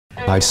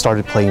I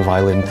started playing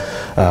violin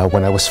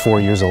when I was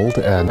 4 years old,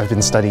 and I've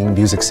been studying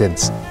music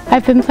since.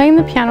 I've been playing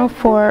the piano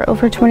for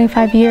over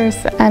 25 years,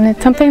 and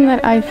it's something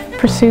that I've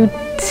pursued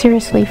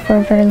seriously for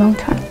a very long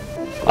time.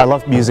 I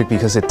love music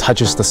because it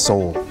touches the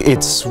soul.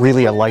 It's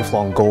really a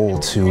lifelong goal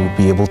to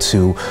be able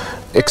to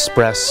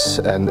express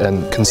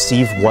and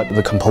conceive what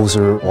the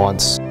composer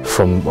wants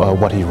from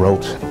what he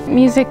wrote.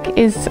 Music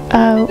is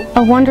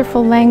a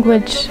wonderful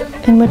language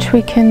in which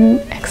we can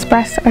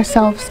express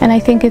ourselves, and I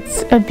think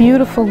it's a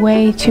beautiful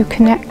way to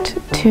connect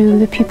to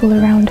the people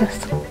around us.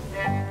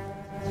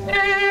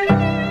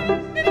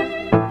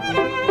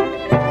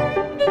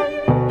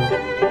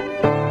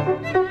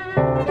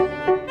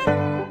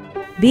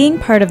 Being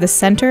part of the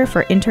Center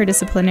for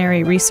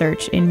Interdisciplinary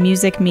Research in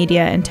Music,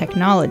 Media, and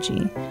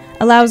Technology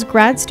allows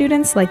grad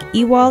students like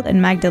Ewald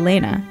and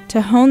Magdalena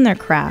to hone their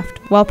craft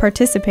while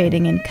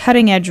participating in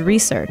cutting-edge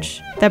research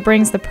that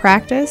brings the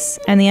practice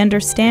and the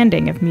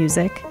understanding of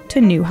music to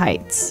new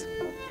heights.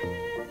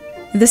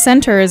 The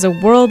center is a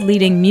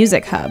world-leading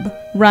music hub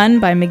run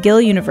by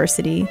McGill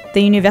University,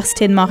 the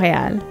Université de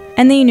Montréal,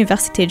 and the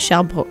Université de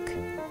Sherbrooke.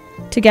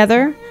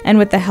 Together, and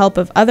with the help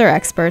of other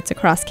experts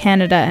across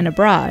Canada and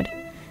abroad,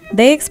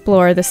 they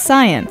explore the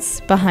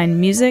science behind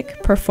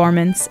music,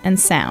 performance, and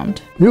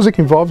sound. Music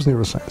involves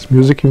neuroscience,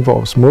 music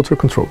involves motor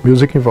control,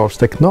 music involves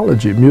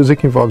technology,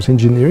 music involves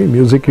engineering,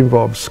 music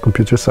involves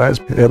computer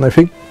science. And I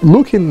think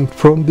looking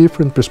from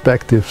different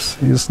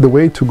perspectives is the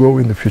way to go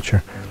in the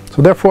future.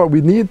 So therefore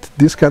we need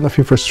these kind of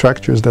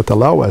infrastructures that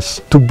allow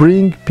us to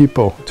bring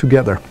people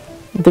together.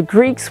 The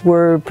Greeks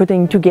were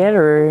putting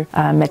together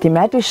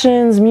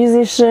mathematicians,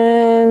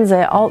 musicians,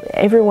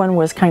 everyone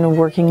was kind of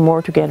working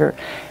more together.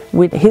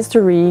 With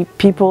history,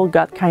 people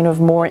got kind of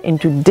more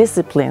into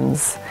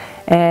disciplines.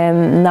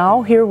 And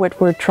now here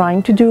what we're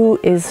trying to do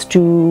is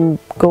to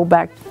go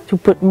back to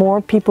put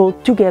more people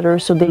together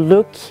so they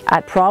look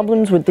at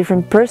problems with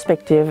different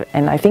perspectives,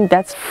 and I think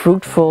that's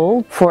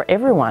fruitful for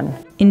everyone.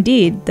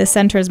 Indeed, the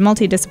center's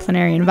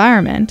multidisciplinary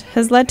environment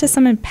has led to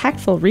some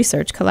impactful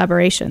research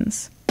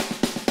collaborations.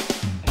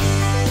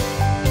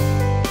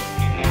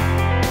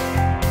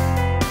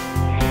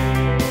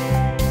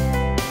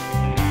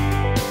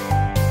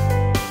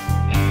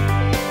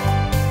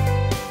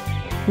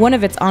 One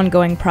of its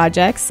ongoing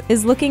projects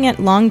is looking at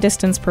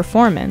long-distance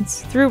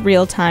performance through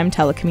real-time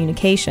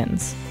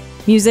telecommunications.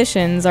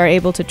 Musicians are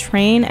able to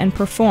train and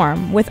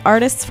perform with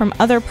artists from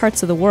other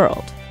parts of the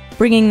world,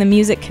 bringing the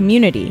music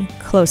community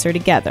closer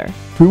together.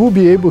 We will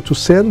be able to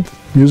send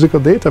musical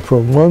data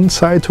from one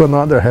side to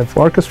another, have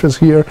orchestras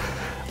here,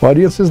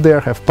 audiences there,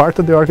 have part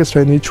of the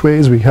orchestra in each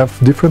ways, we have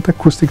different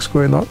acoustics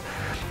going on,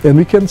 and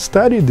we can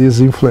study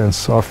this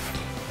influence of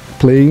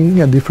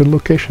playing at different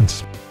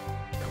locations.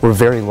 We're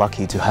very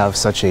lucky to have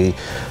such a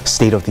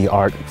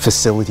state-of-the-art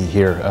facility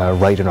here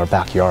right in our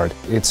backyard.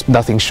 It's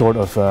nothing short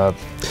of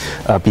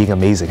being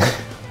amazing.